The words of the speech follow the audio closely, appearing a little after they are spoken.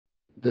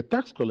The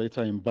tax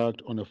collector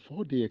embarked on a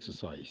 4-day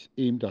exercise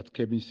aimed at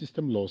curbing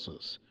system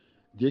losses.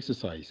 The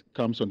exercise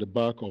comes on the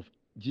back of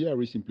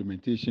GRA's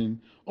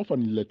implementation of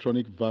an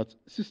electronic VAT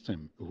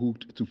system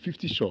hooked to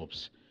 50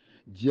 shops.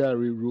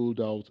 GRA rolled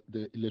out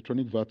the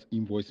electronic VAT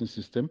invoicing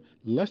system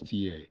last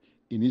year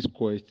in its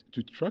quest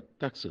to track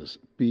taxes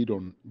paid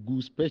on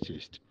goods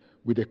purchased.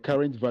 With the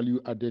current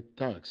value-added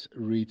tax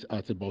rate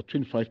at about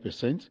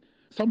 25%,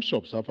 some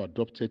shops have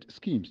adopted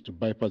schemes to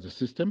bypass the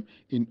system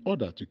in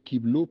order to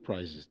keep low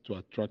prices to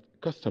attract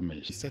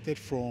customers. It started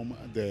from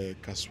the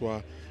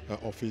Kaswa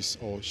office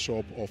or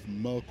shop of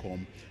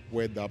Melcom,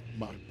 where that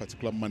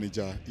particular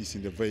manager is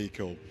in the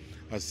vehicle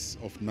as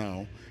of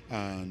now,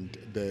 and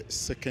the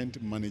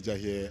second manager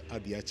here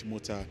at the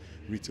Achimota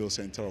Retail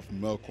Center of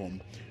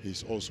Melcom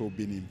is also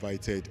being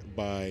invited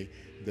by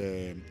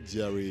the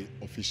GRA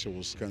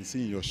officials. You can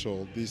see in your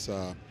show, these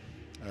are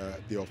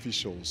the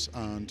officials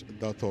and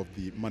that of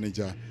the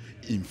manager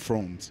in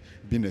front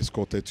being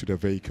escorted to the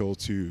vehicle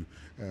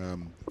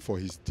for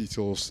his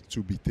details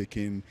to be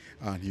taken,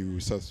 and he will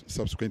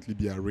subsequently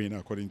be arraigned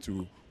according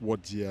to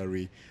what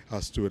GRA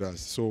has told us.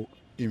 So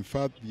in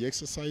fact, the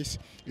exercise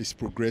is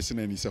progressing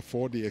and it's a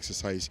 4-day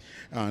exercise,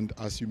 and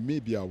as you may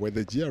be aware,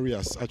 the GRA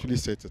has actually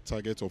set a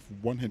target of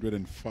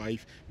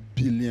 105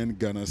 billion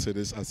Ghana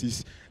cedis as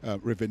its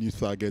revenue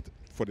target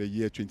for the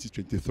year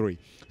 2023.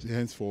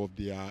 Henceforth,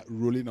 they are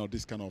rolling out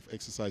this kind of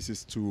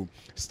exercises to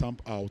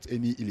stamp out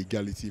any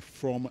illegality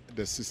from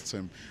the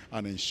system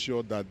and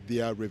ensure that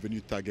their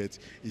revenue target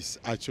is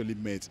actually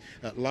met.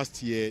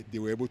 Last year, they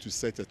were able to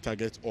set a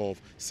target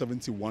of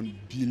 71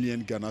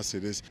 billion Ghana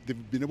cedis.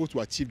 They've been able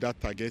to achieve that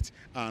target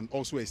and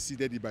also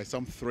exceeded it by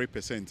some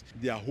 3%.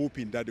 They are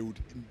hoping that they would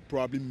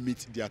probably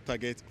meet their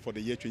target for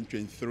the year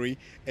 2023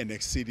 and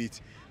exceed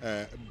it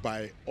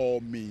by all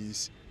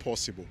means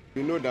possible.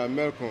 You know that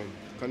Melcom,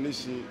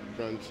 Kandishi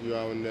branch, you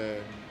are on the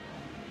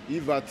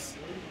e-vat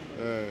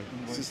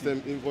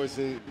system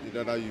invoicing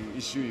that you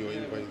issue your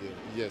invoice there.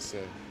 Yes,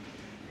 sir.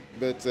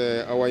 But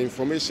our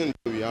information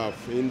that we have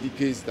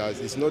indicates that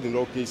it's not in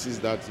all cases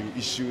that you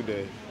issue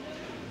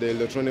the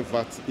electronic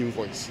VAT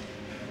invoice.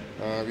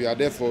 We are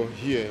therefore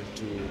here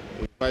to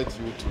invite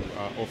you to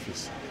our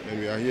office,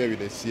 and we are here with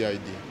the CID.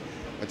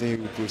 I think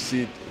we will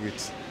proceed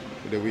with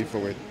the way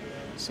forward.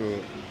 So,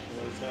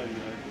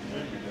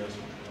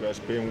 to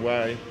explain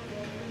why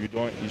you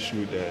don't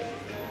issue the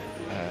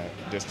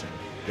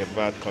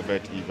VAT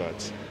covered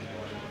e-vat.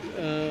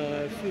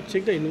 If you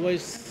check the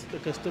invoice, the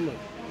customer,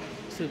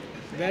 so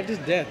that is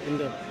there in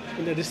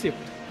the receipt,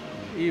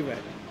 e-vat.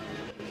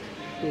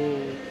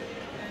 So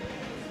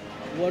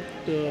what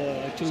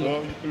actually?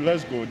 So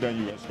let's go.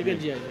 Then you explain.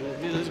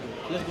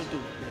 Let's go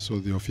to. So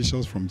the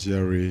officials from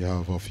GRA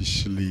have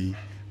officially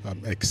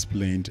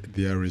explained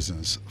their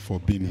reasons for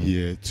being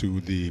here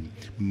to the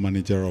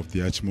manager of the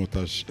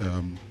Achimota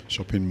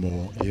shopping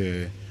mall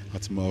here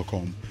at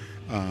Melcom,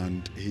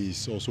 and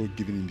he's also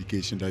given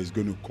indication that he's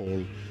going to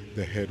call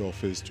the head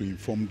office to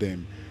inform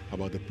them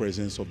about the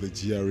presence of the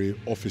GRA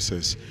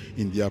officers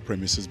in their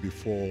premises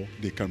before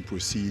they can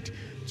proceed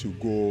to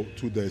go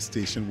to the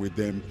station with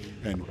them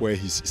and where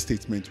his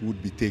statement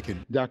would be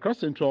taken. The Accra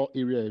Central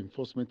Area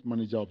Enforcement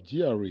Manager of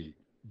GRA,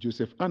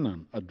 Joseph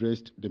Annan,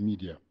 addressed the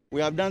media. We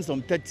have done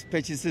some tax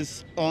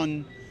purchases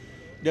on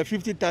the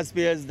 50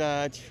 taxpayers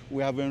that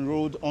we have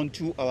enrolled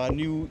onto our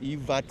new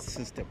e-vat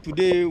system.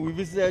 Today we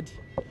visited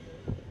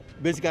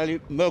basically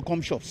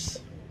Melcom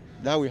shops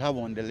that we have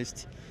on the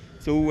list.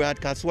 So we were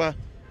at Kaswa,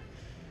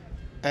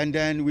 and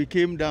then we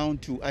came down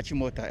to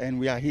Achimota, and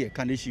we are here,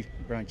 Kandishi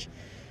branch.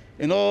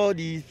 In all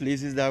these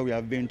places that we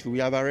have been to, we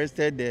have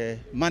arrested the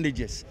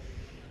managers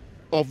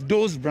of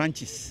those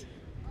branches.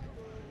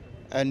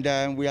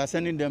 And we are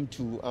sending them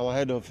to our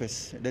head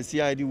office. The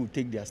CID will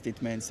take their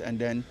statements, and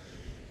then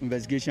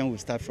investigation will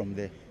start from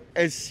there.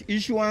 As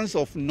issuance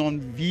of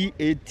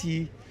non-VAT,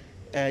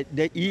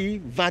 the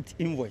e-vat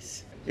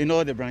invoice in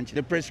all the branches,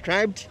 the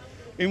prescribed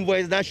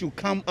invoice that should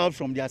come out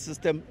from their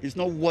system is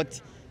not what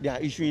they are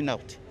issuing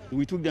out.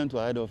 We took them to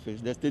our head office.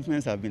 The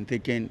statements have been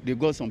taken. They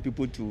got some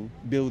people to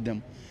bill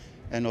them,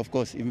 and of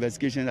course,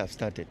 investigations have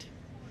started.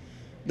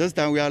 This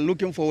time, we are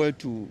looking forward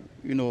to,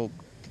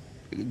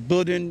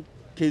 building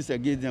case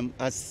against them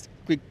as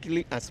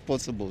quickly as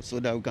possible so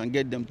that we can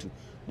get them to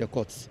the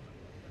courts.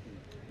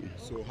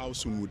 So how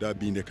soon would that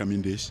be in the coming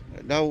days?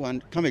 That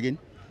one, come again?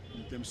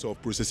 In terms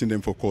of processing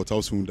them for court, how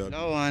soon would that be?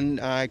 That one,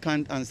 I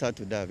can't answer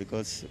to that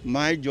because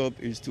my job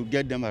is to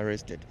get them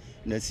arrested,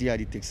 and the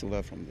CID takes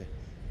over from there.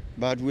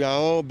 But we are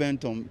all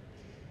bent on,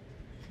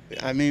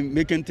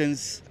 making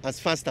things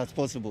as fast as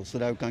possible so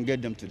that we can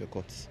get them to the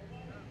courts.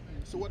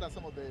 So what are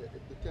some of the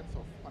terms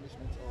of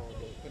punishment or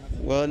the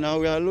penalty? Well, now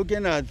we are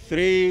looking at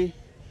 3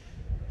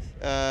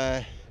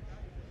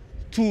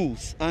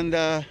 tools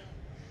under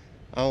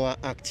our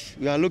act.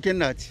 We are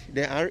looking at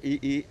the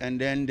REE and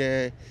then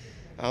the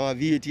our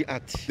VAT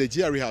Act. The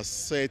GRA has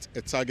set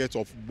a target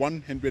of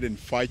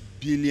 105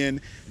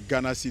 billion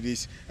Ghana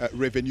cedis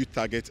revenue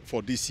target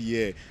for this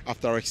year,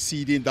 after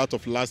exceeding that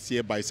of last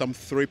year by some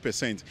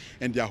 3%.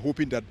 And they are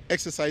hoping that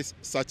exercise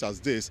such as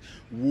this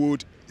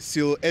would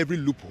seal every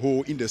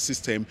loophole in the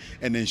system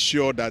and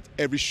ensure that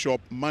every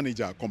shop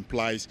manager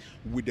complies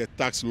with the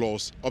tax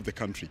laws of the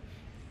country.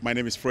 My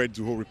name is Fred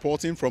Duho,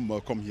 reporting from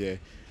Melcom here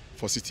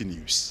for Citi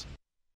News.